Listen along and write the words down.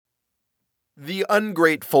The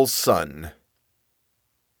Ungrateful Son.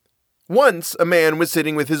 Once a man was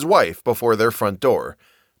sitting with his wife before their front door.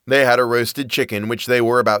 They had a roasted chicken which they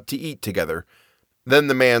were about to eat together. Then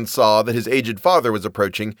the man saw that his aged father was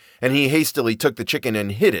approaching, and he hastily took the chicken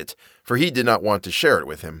and hid it, for he did not want to share it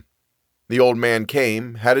with him. The old man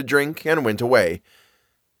came, had a drink, and went away.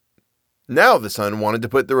 Now the son wanted to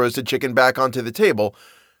put the roasted chicken back onto the table,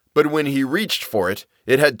 but when he reached for it,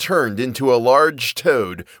 it had turned into a large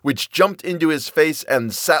toad, which jumped into his face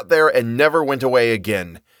and sat there and never went away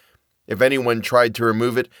again. If anyone tried to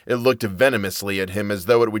remove it, it looked venomously at him as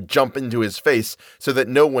though it would jump into his face so that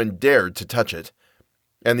no one dared to touch it.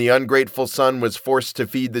 And the ungrateful son was forced to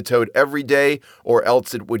feed the toad every day, or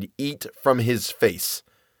else it would eat from his face.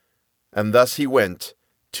 And thus he went,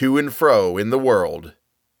 to and fro in the world,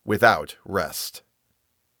 without rest.